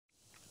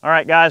All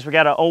right, guys, we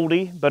got an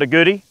oldie but a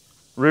goodie,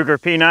 Ruger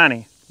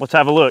P90. Let's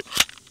have a look.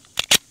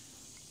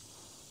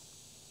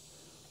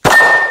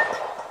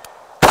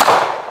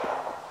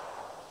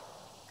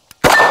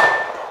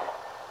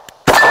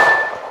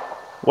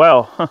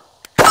 Well,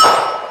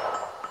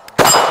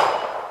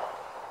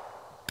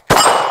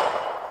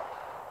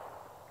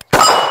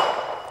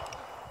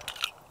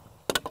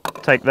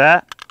 take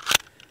that.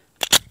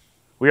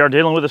 We are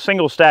dealing with a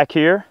single stack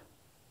here.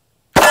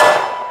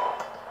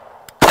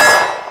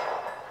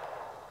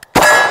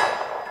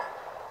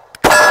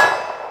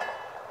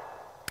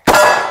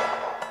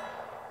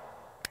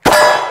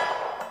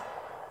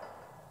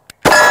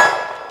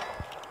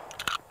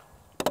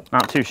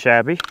 Not too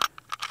shabby.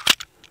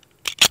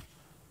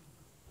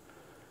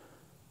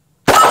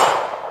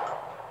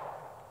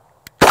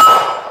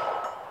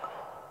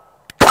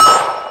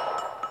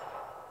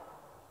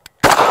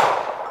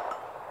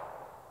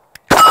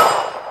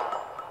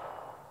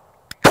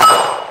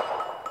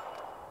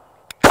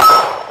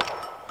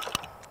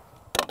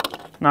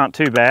 Not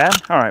too bad.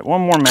 All right,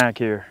 one more mag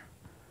here.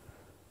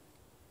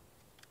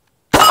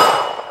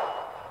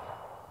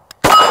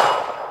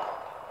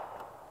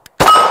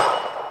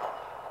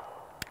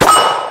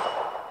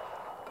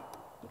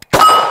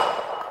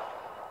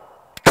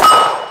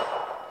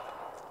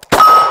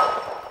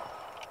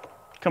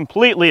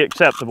 Completely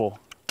acceptable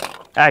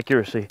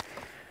accuracy.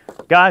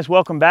 Guys,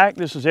 welcome back.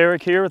 This is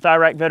Eric here with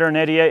Iraq Veteran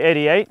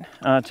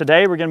 8888.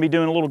 Today we're going to be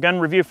doing a little gun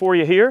review for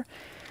you here.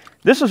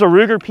 This is a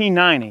Ruger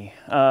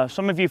P90.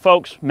 Some of you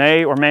folks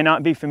may or may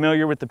not be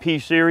familiar with the P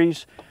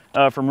series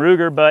from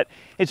Ruger, but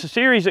it's a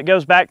series that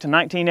goes back to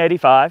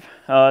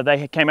 1985.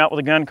 They came out with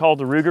a gun called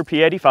the Ruger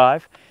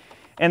P85.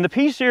 And the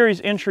P series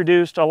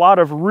introduced a lot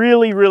of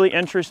really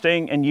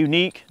interesting and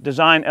unique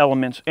design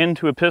elements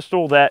into a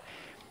pistol that,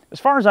 as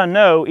far as I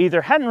know,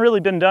 either hadn't really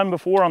been done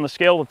before on the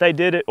scale that they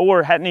did it,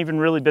 or hadn't even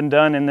really been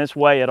done in this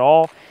way at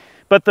all.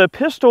 But the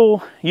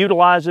pistol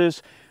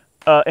utilizes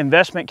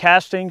investment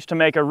castings to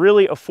make a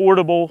really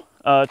affordable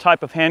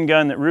type of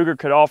handgun that Ruger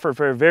could offer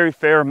for a very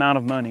fair amount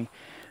of money.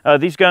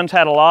 These guns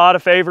had a lot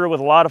of favor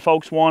with a lot of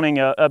folks wanting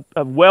a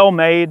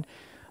well-made,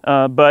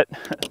 but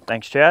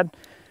thanks, Chad,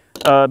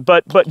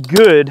 but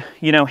good,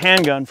 you know,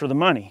 handgun for the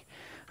money.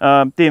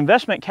 The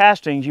investment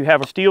castings, you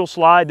have a steel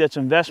slide that's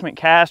investment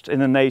cast,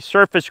 and then they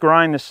surface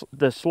grind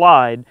the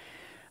slide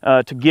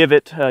to give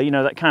it, you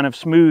know, that kind of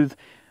smooth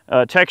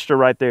texture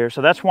right there.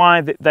 So that's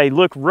why they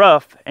look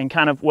rough and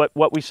kind of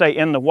what we say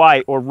in the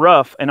white, or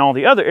rough in all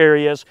the other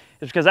areas,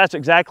 is because that's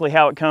exactly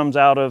how it comes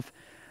out of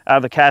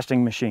the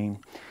casting machine.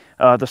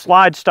 The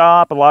slide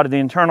stop, a lot of the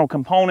internal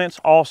components,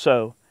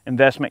 also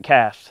investment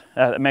cast.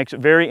 That makes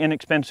it very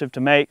inexpensive to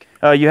make.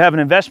 You have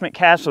an investment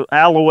cast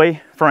alloy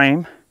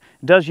frame.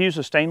 It does use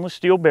a stainless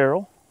steel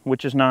barrel,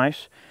 which is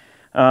nice.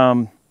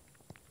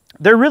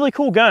 They're really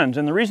cool guns,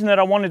 and the reason that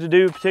I wanted to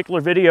do a particular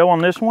video on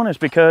this one is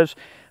because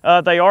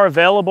they are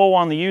available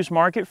on the used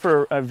market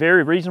for a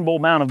very reasonable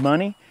amount of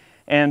money,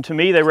 and to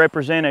me they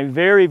represent a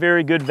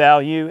very good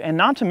value. And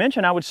not to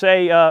mention, I would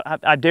say,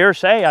 I dare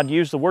say I'd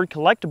use the word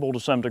collectible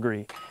to some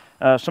degree.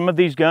 Some of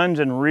these guns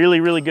in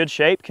really good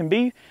shape can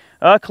be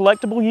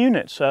collectible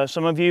units.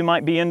 Some of you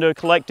might be into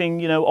collecting,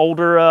 you know,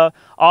 older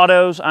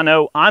autos. I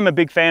know I'm a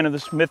big fan of the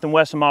Smith &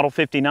 Wesson Model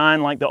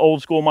 59, like the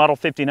old school Model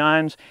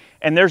 59s,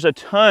 and there's a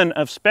ton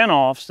of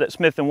spin-offs that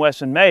Smith &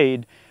 Wesson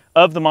made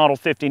of the Model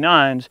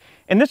 59s,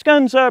 and this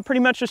gun's pretty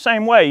much the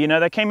same way. You know,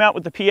 they came out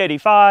with the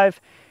P85,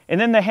 and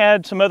then they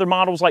had some other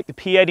models like the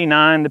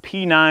P89, the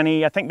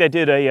P90. I think they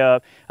did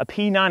a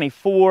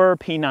P94,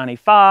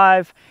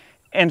 P95,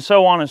 and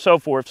so on and so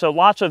forth. So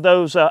lots of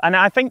those, and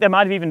I think they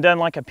might have even done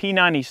like a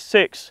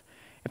P96.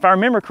 If I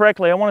remember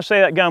correctly, I want to say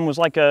that gun was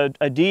like a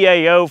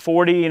DAO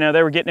 40, you know,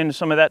 they were getting into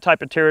some of that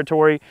type of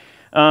territory.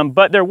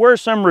 But there were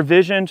some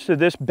revisions to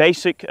this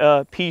basic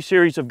P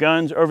series of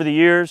guns over the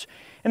years,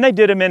 and they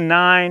did them in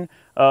 9,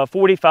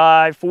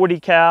 45, 40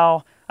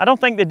 cal. I don't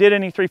think they did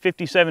any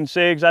 357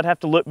 SIGs, I'd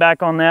have to look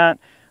back on that.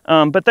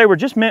 But they were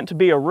just meant to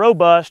be a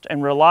robust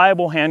and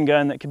reliable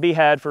handgun that could be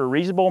had for a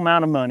reasonable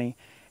amount of money.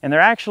 And they're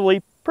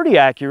actually pretty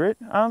accurate.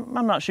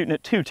 I'm not shooting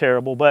it too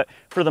terrible, but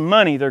for the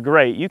money, they're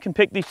great. You can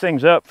pick these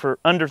things up for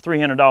under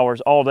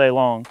 $300 all day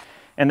long,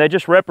 and they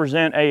just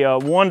represent a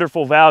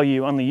wonderful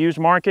value on the used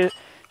market.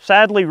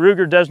 Sadly,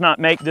 Ruger does not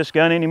make this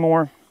gun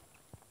anymore.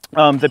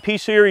 The P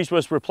series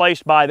was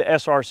replaced by the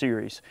SR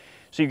series.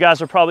 So you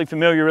guys are probably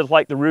familiar with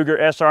like the Ruger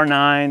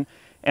SR9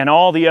 and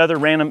all the other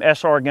random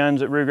SR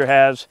guns that Ruger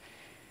has.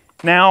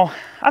 Now,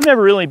 I've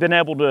never really been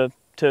able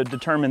to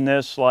determine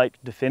this like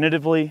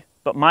definitively,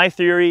 but my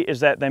theory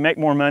is that they make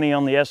more money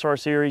on the SR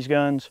series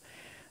guns.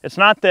 It's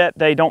not that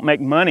they don't make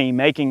money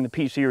making the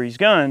P series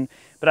gun,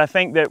 but I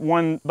think that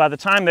by the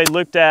time they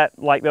looked at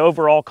like the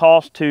overall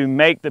cost to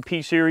make the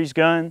P series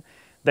gun,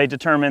 they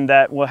determined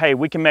that, well, hey,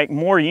 we can make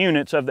more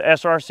units of the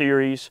SR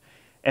series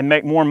and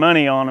make more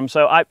money on them.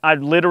 So I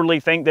literally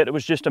think that it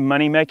was just a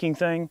money-making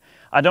thing.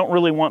 I don't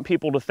really want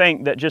people to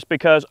think that just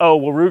because, oh,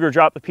 well, Ruger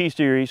dropped the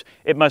P-Series,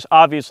 it must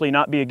obviously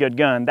not be a good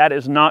gun. That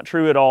is not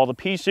true at all. The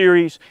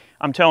P-Series,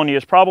 I'm telling you,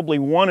 is probably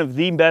one of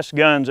the best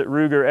guns that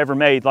Ruger ever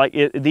made. Like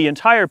the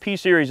entire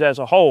P-Series as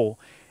a whole,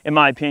 in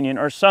my opinion,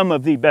 are some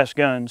of the best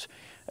guns,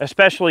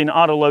 especially in the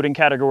auto-loading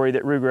category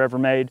that Ruger ever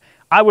made.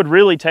 I would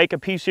really take a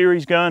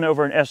P-Series gun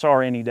over an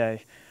SR any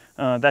day.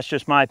 That's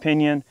just my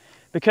opinion,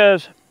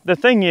 because the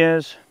thing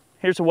is,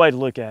 here's a way to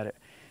look at it.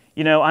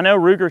 You know, I know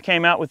Ruger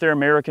came out with their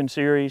American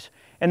series,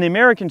 and the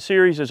American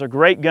series is a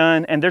great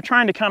gun, and they're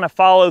trying to kind of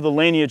follow the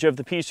lineage of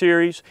the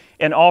P-Series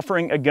and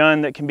offering a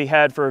gun that can be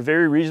had for a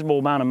very reasonable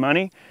amount of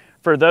money.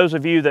 For those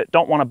of you that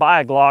don't want to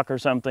buy a Glock or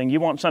something, you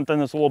want something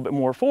that's a little bit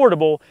more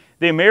affordable,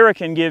 the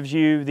American gives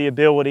you the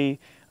ability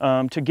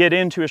to get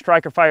into a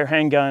striker fire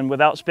handgun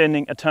without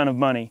spending a ton of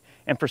money.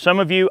 And for some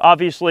of you,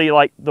 obviously,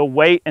 like the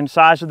weight and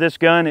size of this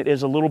gun, it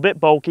is a little bit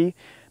bulky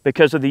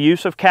because of the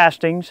use of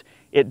castings.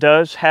 It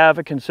does have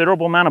a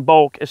considerable amount of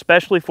bulk,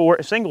 especially for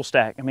a single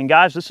stack. I mean,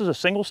 guys, this is a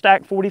single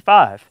stack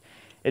 45.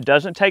 It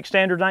doesn't take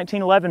standard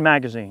 1911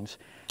 magazines.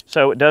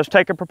 So it does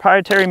take a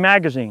proprietary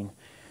magazine.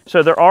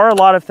 So there are a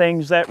lot of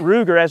things that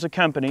Ruger as a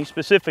company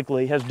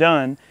specifically has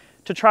done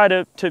to try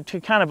to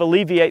kind of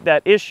alleviate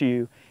that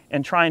issue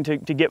and trying to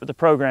get with the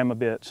program a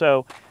bit.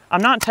 So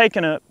I'm not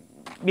taking a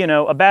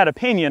bad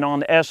opinion on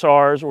the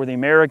SRs or the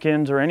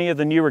Americans or any of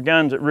the newer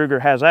guns that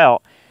Ruger has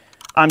out.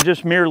 I'm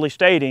just merely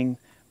stating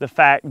the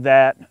fact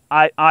that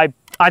I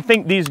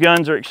think these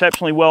guns are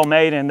exceptionally well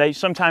made, and they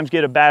sometimes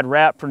get a bad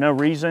rap for no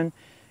reason,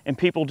 and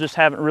people just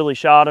haven't really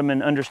shot them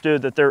and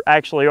understood that they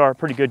actually are a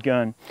pretty good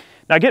gun.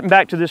 Now, getting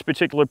back to this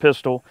particular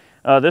pistol,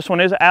 this one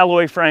is an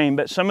alloy frame,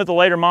 but some of the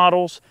later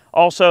models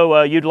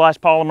also utilize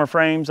polymer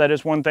frames. That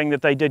is one thing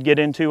that they did get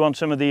into on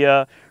some of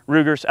the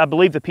Rugers. I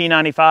believe the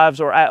P95s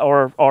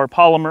are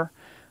polymer,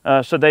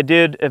 so they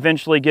did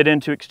eventually get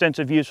into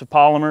extensive use of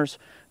polymers.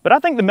 But I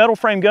think the metal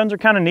frame guns are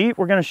kind of neat.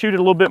 We're going to shoot it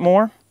a little bit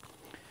more.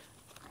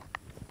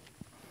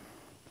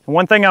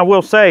 One thing I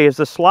will say is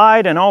the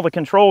slide and all the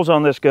controls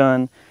on this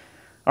gun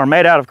are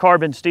made out of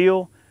carbon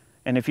steel,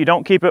 and if you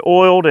don't keep it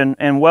oiled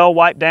and well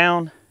wiped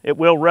down, it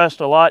will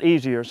rust a lot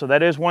easier. So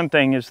that is one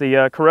thing, is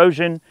the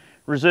corrosion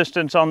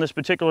resistance on this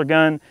particular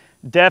gun.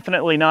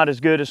 Definitely not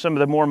as good as some of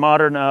the more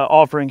modern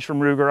offerings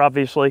from Ruger,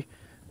 obviously,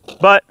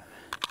 but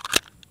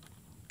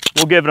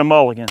we'll give it a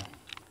mulligan.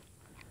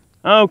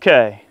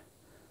 Okay,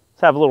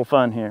 let's have a little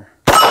fun here.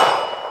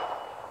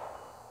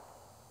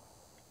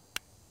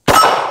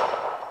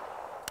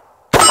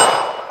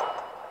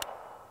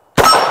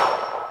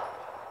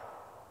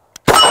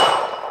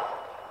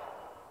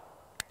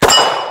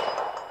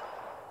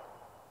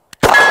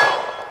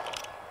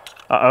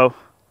 Uh-oh,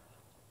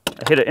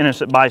 I hit an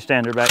innocent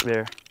bystander back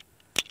there.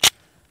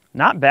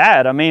 Not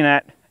bad. I mean,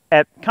 at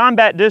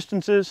combat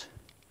distances,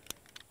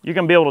 you're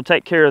gonna be able to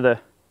take care of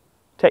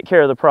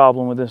the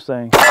problem with this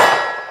thing.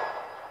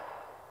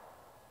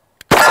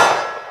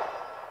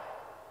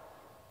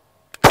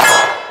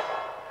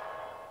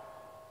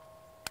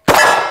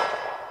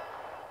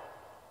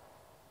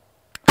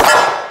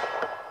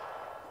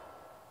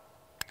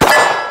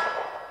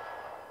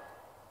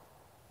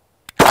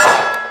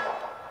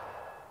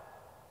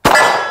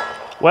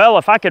 Well,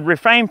 if I could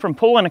refrain from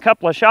pulling a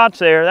couple of shots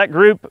there, that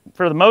group,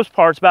 for the most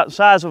part, is about the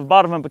size of the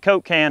bottom of a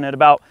Coke can at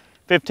about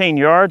 15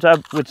 yards. I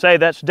would say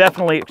that's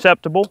definitely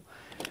acceptable.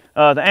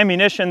 The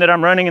ammunition that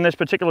I'm running in this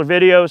particular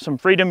video is some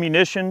Freedom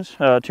Munitions,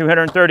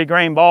 230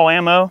 grain ball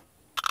ammo.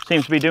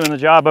 Seems to be doing the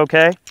job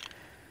okay.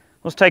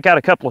 Let's take out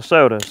a couple of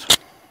sodas,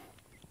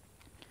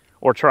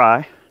 or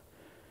try.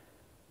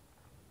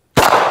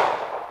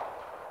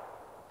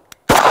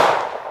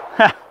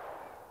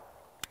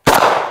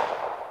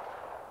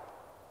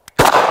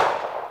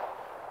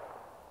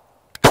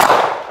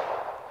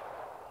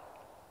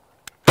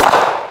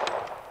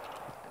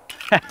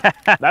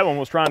 That one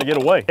was trying to get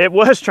away. It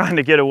was trying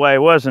to get away,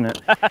 wasn't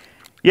it?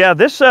 Yeah,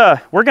 this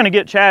we're going to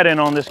get Chad in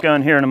on this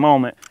gun here in a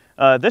moment.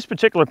 This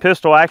particular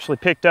pistol I actually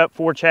picked up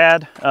for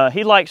Chad.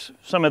 He likes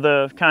some of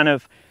the kind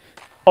of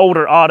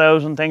older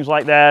autos and things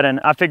like that, and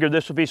I figured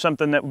this would be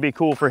something that would be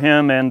cool for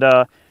him, and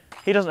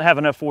he doesn't have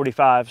enough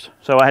 45s,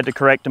 so I had to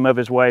correct him of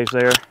his ways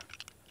there.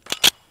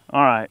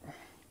 All right.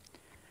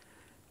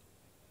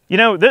 You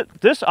know,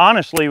 this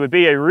honestly would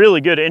be a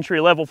really good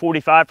entry-level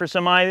 45 for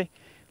somebody.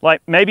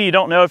 Like, maybe you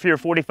don't know if you're a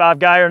 45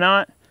 guy or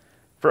not.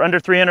 For under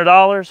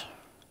 $300,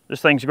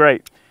 this thing's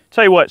great.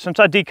 Tell you what, since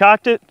I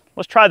decocked it,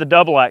 let's try the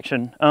double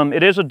action.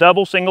 It is a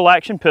double single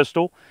action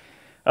pistol.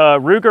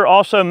 Ruger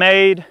also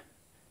made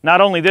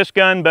not only this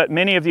gun, but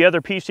many of the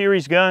other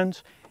P-Series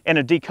guns in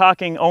a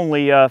decocking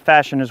only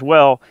fashion as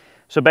well.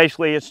 So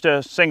basically it's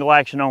just single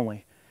action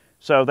only.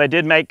 So they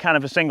did make kind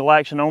of a single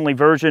action only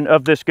version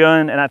of this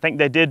gun, and I think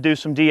they did do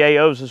some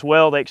DAOs as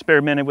well. They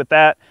experimented with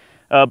that.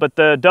 But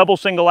the double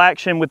single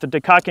action with the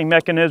decocking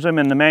mechanism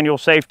and the manual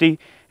safety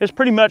is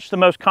pretty much the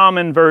most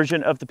common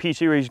version of the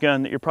P-Series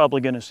gun that you're probably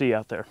going to see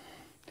out there.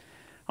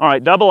 All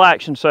right, double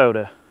action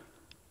soda.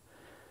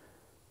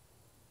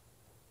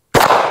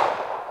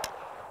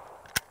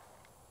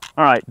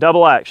 All right,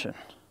 double action.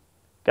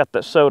 Got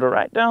that soda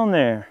right down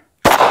there.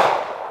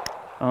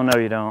 Oh, no,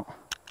 you don't.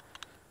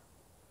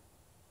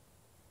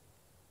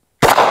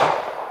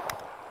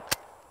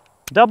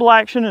 Double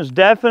action is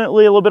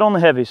definitely a little bit on the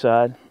heavy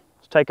side.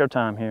 Let's take our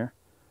time here.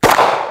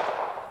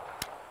 Let's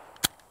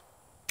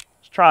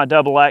try a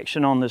double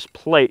action on this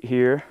plate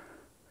here.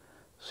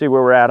 See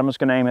where we're at. I'm just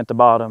going to aim at the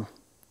bottom.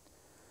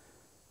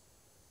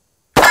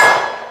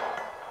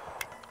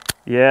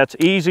 Yeah, it's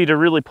easy to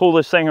really pull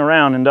this thing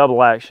around in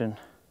double action.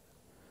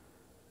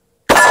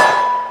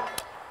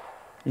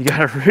 You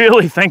got to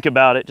really think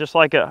about it, just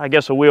like, I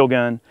guess, a wheel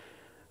gun.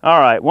 All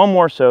right, one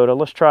more soda.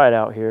 Let's try it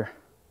out here.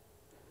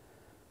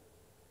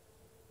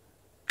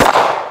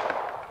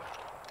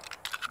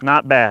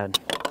 Not bad.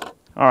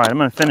 All right, I'm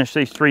going to finish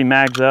these 3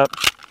 mags up.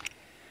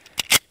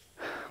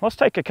 Let's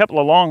take a couple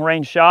of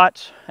long-range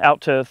shots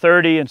out to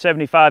 30 and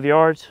 75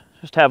 yards.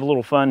 Just have a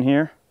little fun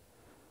here.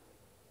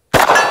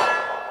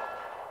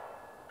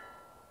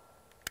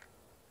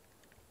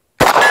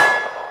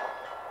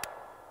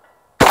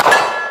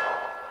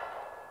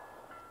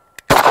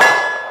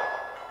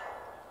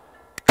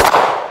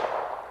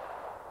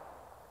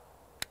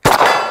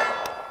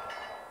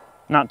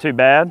 Not too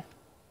bad.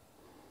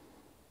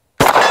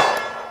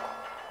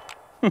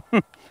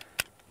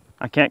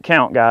 I can't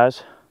count,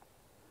 guys.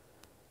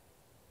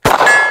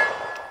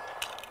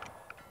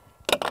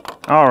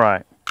 All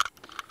right.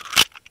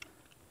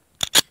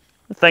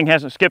 The thing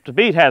hasn't skipped a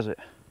beat, has it?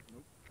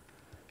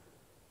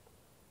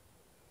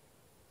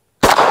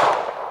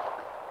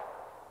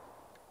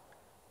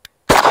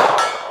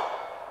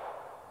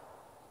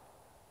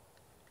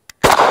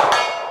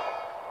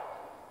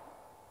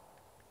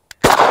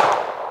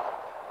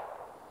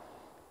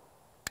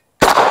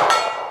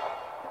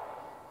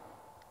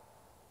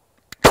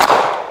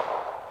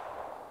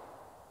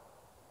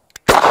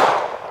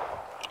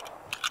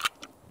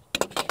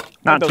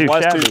 Not too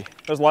shabby.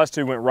 Those last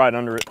 2 went right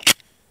under it.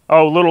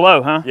 Oh, a little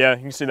low, huh? Yeah,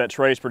 you can see that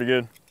trace pretty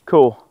good.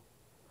 Cool.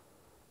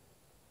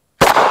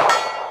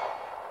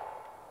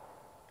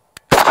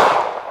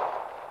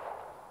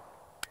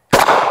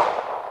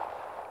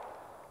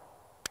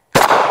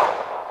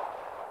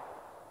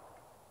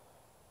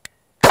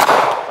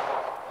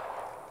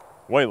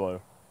 Way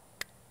low.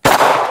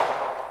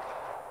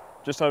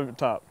 Just over the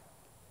top.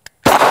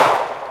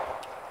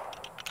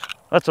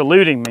 That's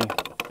eluding me.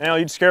 Now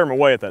you'd scare them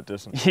away at that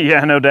distance.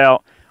 Yeah, no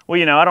doubt. Well,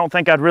 you know, I don't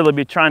think I'd really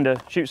be trying to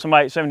shoot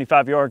somebody at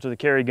 75 yards with a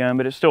carry gun,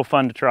 but it's still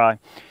fun to try.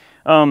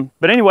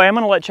 But anyway, I'm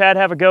going to let Chad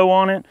have a go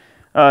on it.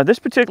 This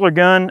particular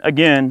gun,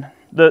 again,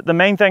 the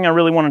main thing I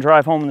really want to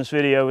drive home in this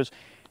video is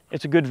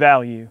it's a good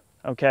value,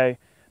 okay?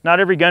 Not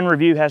every gun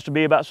review has to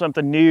be about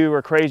something new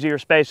or crazy or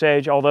space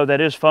age, although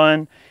that is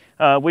fun.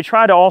 We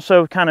try to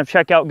also kind of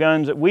check out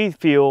guns that we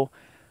feel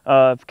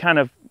kind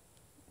of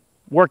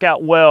work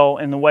out well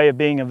in the way of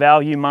being a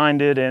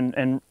value-minded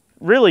and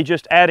really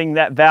just adding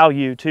that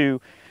value to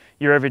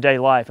your everyday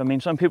life. I mean,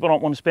 some people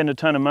don't want to spend a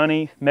ton of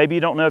money. Maybe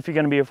you don't know if you're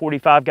going to be a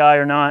 45 guy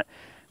or not.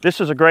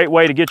 This is a great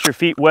way to get your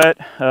feet wet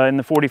in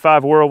the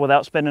 45 world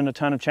without spending a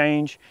ton of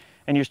change,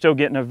 and you're still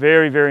getting a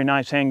very, very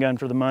nice handgun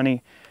for the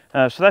money.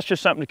 So that's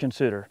just something to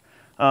consider.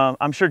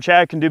 I'm sure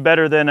Chad can do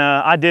better than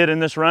I did in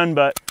this run,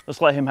 but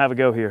let's let him have a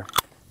go here.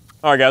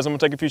 All right, guys, I'm gonna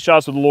take a few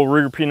shots with the little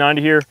Ruger P90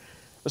 here.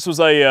 This was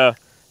a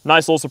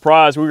nice little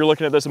surprise. We were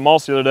looking at this at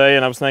Moss the other day,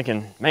 and I was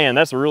thinking, man,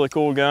 that's a really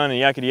cool gun, and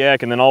yakety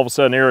yak, and then all of a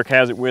sudden Eric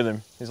has it with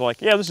him. He's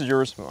like, yeah, this is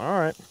yours. All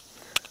right.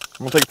 I'm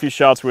gonna take a few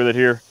shots with it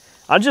here.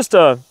 I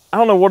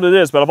don't know what it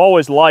is, but I've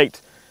always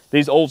liked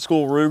these old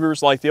school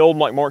Rugers, like the old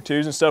like Mark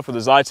IIs and stuff with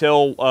the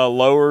Zytel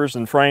lowers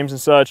and frames and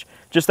such.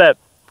 Just that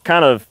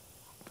kind of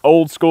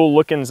old school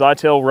looking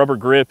Zytel rubber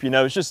grip, you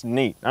know, it's just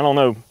neat. I don't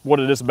know what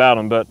it is about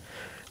them, but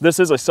this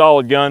is a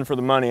solid gun for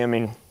the money. I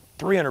mean,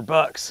 300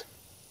 bucks.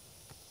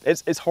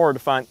 It's hard to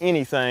find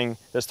anything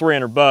that's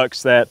 300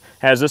 bucks that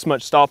has this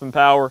much stopping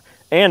power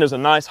and is a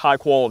nice high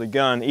quality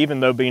gun,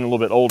 even though being a little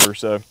bit older.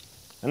 So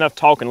enough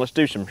talking, let's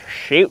do some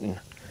shooting.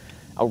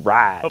 All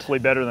right. Hopefully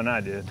better than I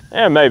did.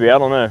 Yeah, maybe, I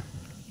don't know.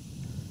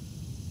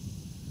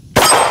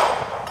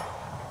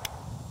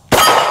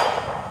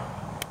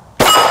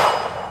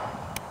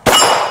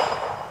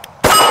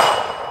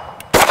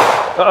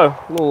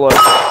 Uh-oh, a little low.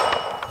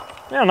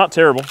 Yeah, not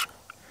terrible.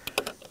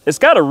 It's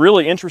got a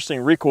really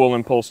interesting recoil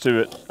impulse to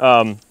it.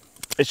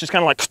 It's just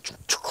kind of like,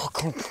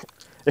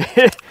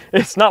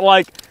 it's not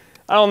like,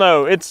 I don't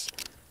know, I'd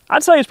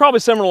say it's probably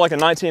similar to like a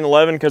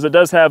 1911 because it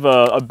does have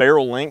a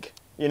barrel link,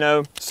 you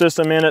know,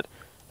 system in it.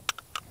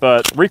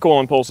 But recoil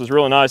impulse is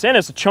really nice, and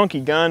it's a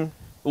chunky gun,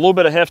 a little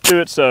bit of heft to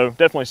it, so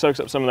definitely soaks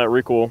up some of that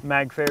recoil.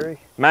 Mag Fairy?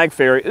 Mag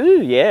Fairy,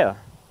 ooh, yeah.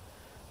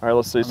 All right,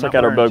 let's see, let's check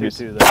out our bogeys.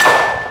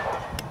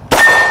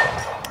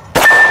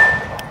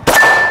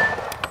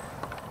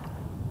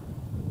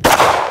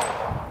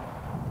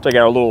 Take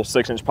out a little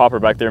 6-inch popper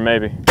back there,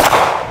 maybe.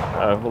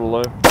 A little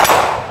low.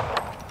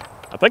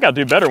 I think I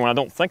do better when I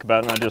don't think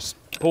about it and I just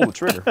pull the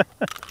trigger.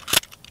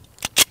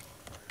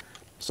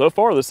 So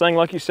far, this thing,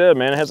 like you said,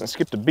 man, it hasn't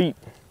skipped a beat.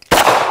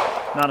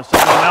 Not a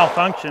single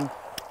malfunction.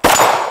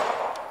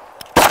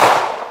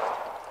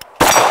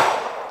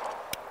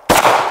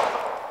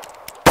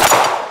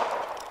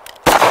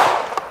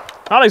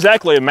 Not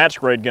exactly a match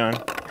grade gun.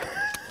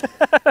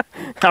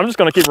 I'm just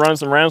gonna keep running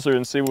some rounds through it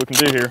and see what we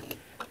can do here.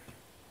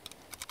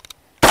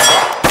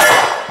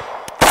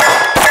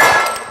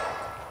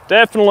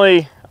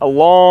 Definitely a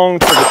long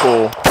trigger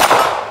pull.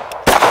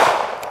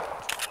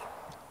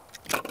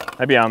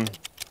 Maybe I'm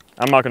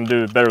not gonna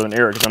do it better than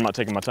Eric because I'm not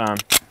taking my time.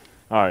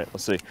 All right,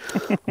 let's see.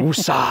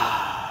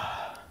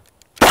 Woosah.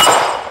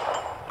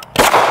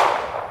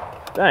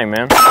 Dang,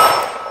 man.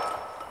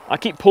 I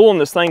keep pulling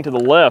this thing to the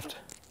left.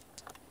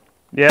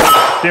 Yeah,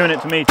 it's doing it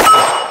to me too.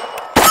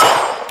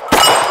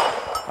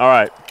 All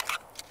right.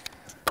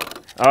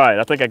 All right,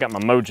 I think I got my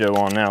mojo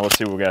on now. Let's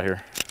see what we got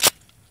here.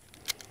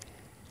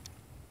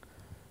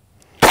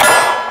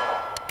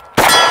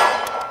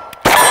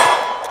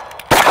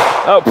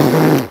 Oh.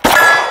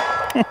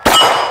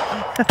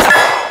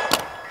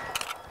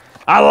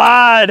 I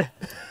lied.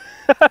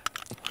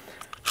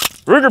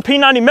 Ruger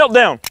P90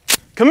 meltdown.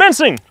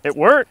 Commencing. It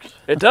works.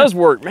 It does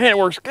work. Man, it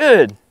works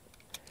good.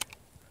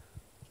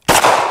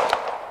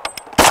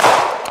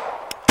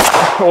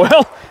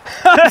 Well,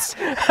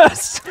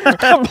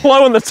 I'm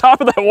blowing the top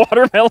of that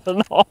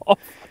watermelon off.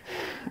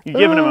 You're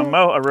giving him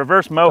a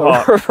reverse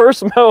mohawk. A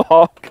reverse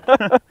mohawk.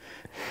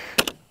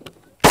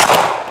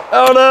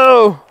 Oh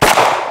no.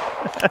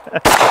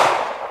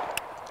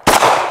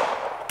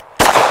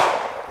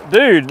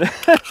 Dude,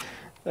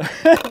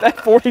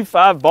 that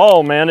 45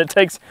 ball, man, it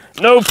takes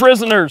no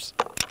prisoners.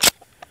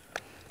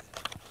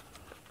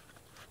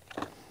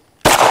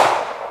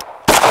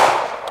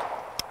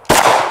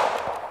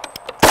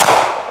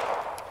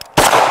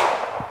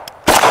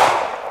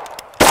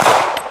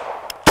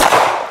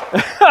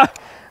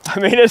 I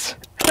mean,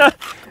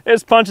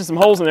 it's punching some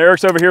holes in there.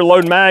 Eric's over here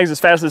loading mags as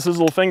fast as his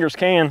little fingers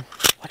can.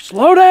 Like,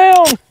 slow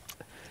down.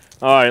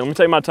 All right, let me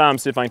take my time,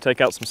 see if I can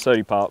take out some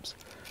sody pops.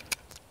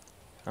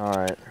 All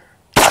right.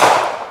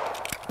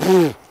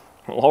 Well,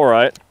 all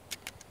right.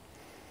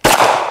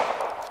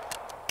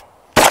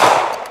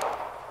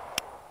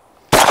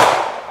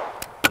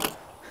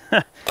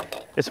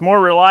 It's more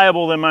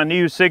reliable than my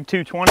new SIG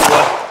 220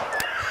 was.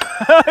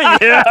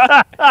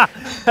 Yeah,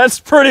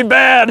 that's pretty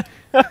bad.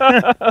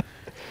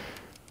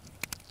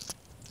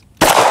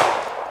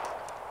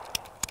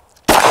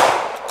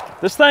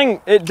 This thing,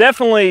 it's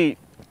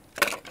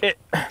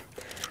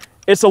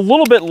a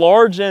little bit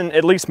large in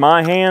at least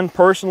my hand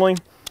personally.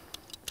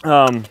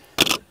 You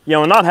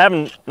know, not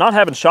having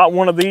shot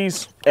one of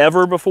these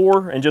ever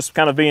before and just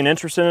kind of being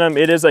interested in them,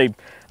 it is a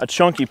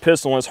chunky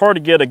pistol and it's hard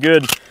to get a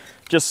good,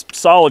 just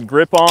solid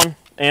grip on.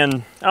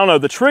 And I don't know,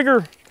 the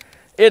trigger,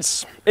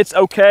 it's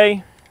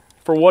okay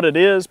for what it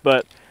is,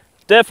 but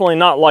definitely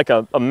not like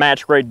a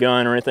match grade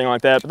gun or anything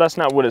like that, but that's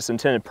not what its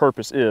intended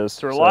purpose is.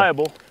 It's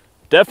reliable. So,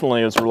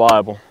 definitely is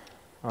reliable.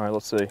 All right,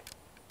 let's see.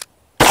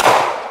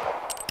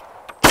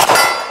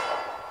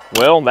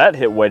 Well, that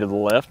hit way to the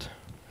left.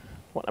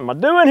 What am I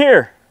doing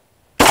here?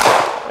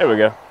 There we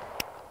go.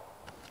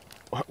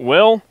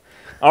 Well,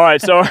 all right,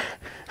 so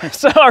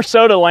our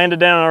soda landed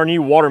down on our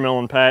new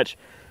watermelon patch.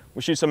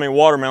 We shoot so many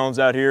watermelons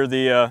out here,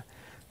 the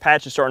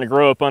patch is starting to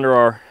grow up under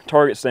our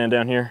target stand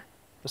down here.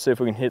 Let's see if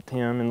we can hit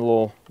him in the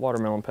little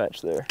watermelon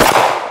patch there.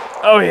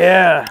 Oh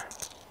yeah.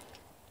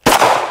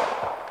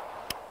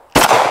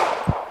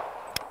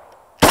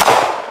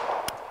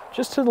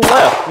 Just to the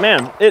left.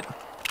 Man, it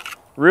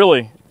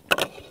really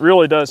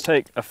does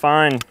take a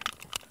fine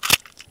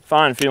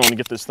feeling to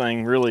get this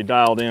thing really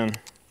dialed in.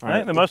 I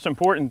think the most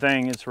important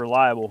thing is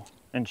reliable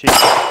and cheap.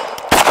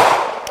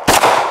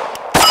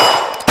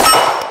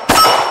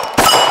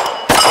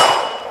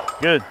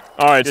 Good.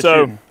 All right, Good so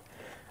shooting.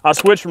 I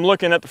switched from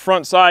looking at the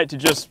front sight to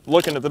just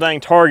looking at the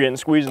dang target and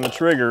squeezing the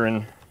trigger,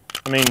 and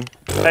I mean,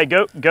 hey,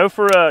 go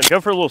for a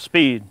little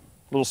speed.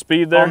 Little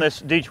speed there On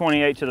this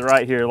D28 to the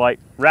right here, like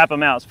wrap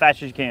them out as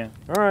fast as you can.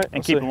 All right,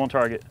 and keep them on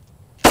target.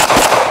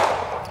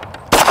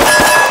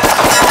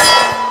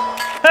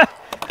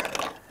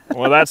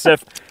 Well,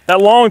 that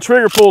long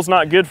trigger pull's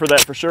not good for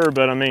that for sure,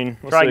 but I mean,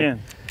 let's try see.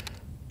 again.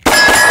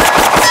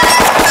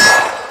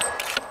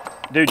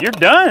 Dude, you're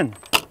done.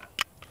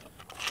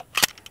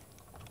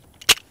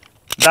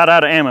 About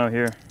out of ammo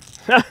here.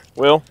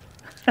 Well.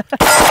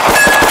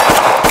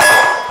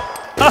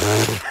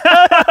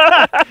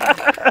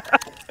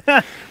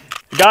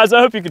 Guys, I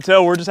hope you can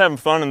tell we're just having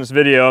fun in this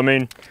video. I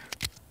mean,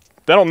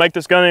 they don't make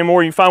this gun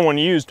anymore. You find one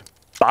used,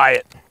 buy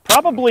it.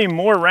 Probably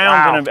more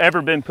rounds than have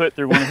ever been put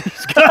through one of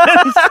these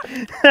guns.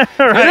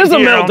 It is a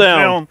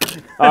meltdown.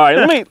 All right,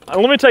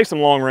 let me take some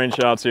long range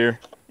shots here.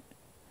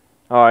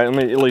 All right, let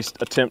me at least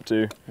attempt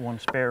to. One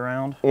spare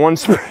round. One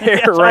spare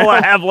That's round. all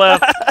I have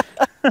left.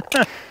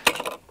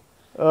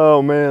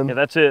 Oh man. Yeah,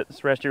 that's it.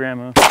 It's the rest of your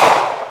ammo.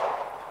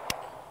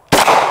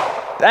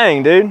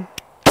 Dang, dude.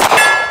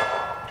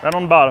 Right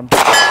on the bottom.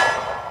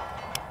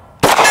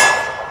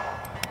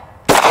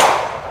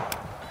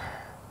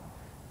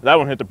 That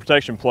one hit the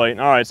protection plate.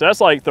 All right, so that's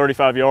like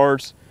 35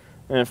 yards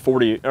and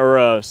 40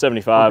 or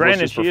 75. Well,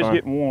 granted, she is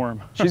getting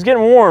warm. She's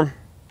getting warm.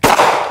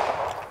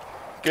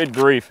 Good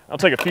grief. I'll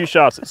take a few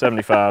shots at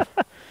 75.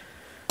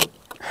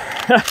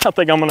 I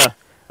think I'm gonna,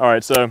 all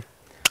right, so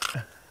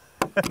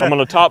I'm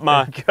gonna top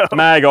my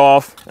mag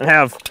off and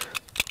have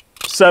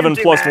 7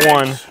 Empty plus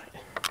mags. 1.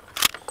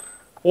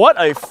 What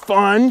a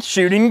fun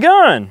shooting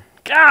gun.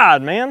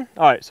 God, man.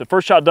 All right, so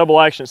first shot double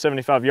action at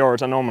 75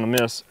 yards. I know I'm gonna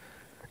miss.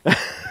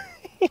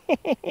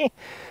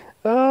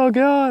 Oh,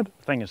 God.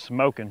 Thing is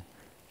smoking.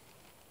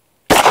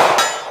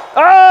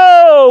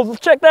 Oh,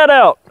 check that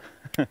out.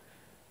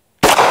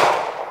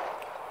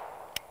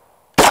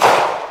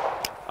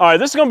 All right,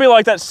 this is gonna be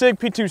like that SIG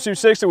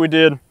P226 that we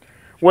did,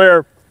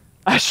 where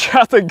I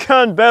shot the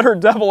gun better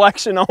double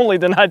action only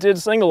than I did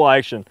single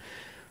action.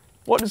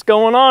 What is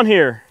going on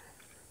here?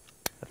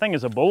 That thing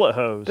is a bullet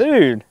hose.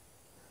 Dude,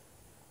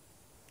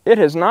 it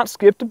has not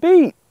skipped a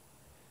beat.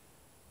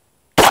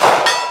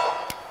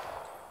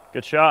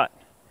 Good shot.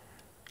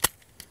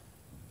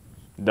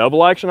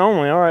 Double action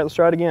only. All right, let's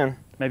try it again.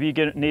 Maybe you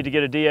need to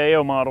get a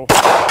DAO model.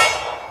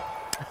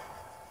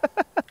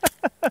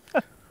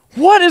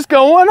 What is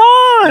going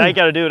on? Now you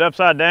got to do it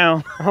upside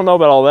down. I don't know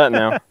about all that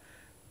now.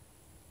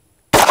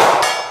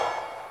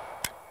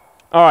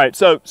 All right,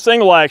 so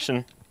single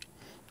action.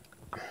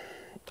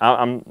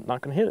 I'm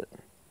not gonna hit it.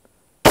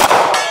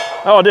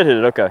 Oh, I did hit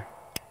it, okay.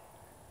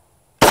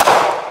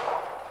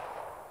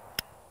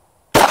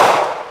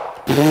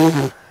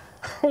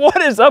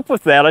 What is up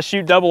with that? I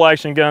shoot double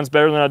action guns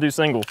better than I do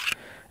singles.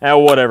 Oh,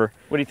 whatever.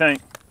 What do you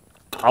think?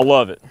 I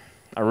love it.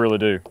 I really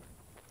do.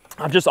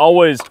 I've just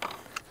always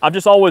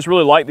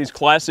really liked these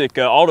classic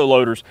auto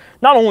loaders,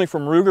 not only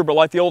from Ruger, but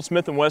like the old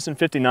Smith & Wesson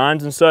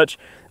 59s and such.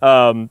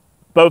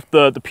 Both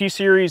the P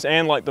series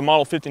and like the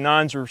Model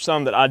 59s are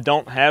some that I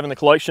don't have in the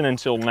collection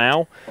until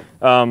now.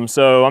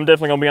 So I'm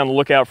definitely gonna be on the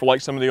lookout for like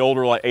some of the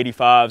older like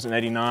 85s and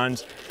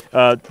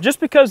 89s, just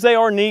because they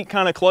are neat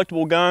kind of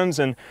collectible guns,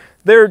 and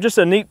they're just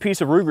a neat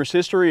piece of Ruger's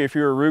history if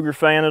you're a Ruger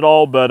fan at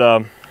all.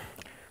 But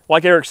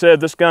like Eric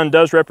said, this gun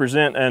does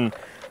represent an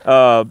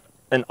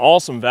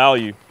awesome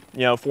value,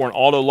 you know, for an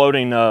auto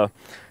loading, you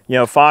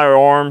know,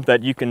 firearm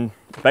that you can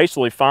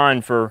basically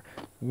find for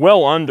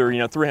well under, you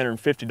know,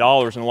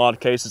 $350 in a lot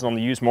of cases on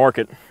the used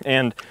market.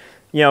 And,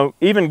 you know,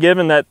 even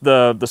given that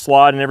the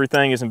slide and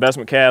everything is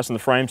investment cast and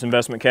the frame's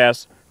investment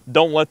cast,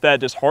 don't let that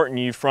dishearten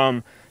you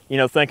from, you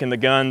know, thinking that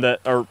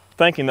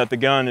the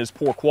gun is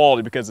poor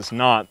quality, because it's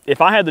not. If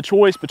I had the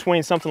choice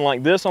between something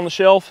like this on the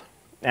shelf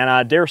and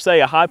I dare say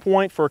a High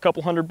Point for a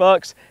couple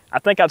 $100, I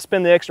think I'd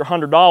spend the extra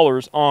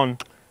 $100 on,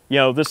 you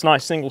know, this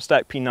nice single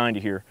stack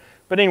P90 here.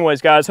 But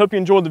anyways, guys, hope you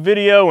enjoyed the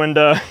video and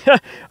a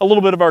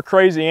little bit of our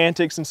crazy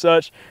antics and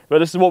such. But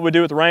this is what we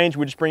do at the range.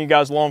 We just bring you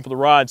guys along for the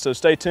ride. So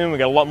stay tuned. We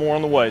got a lot more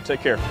on the way. Take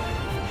care.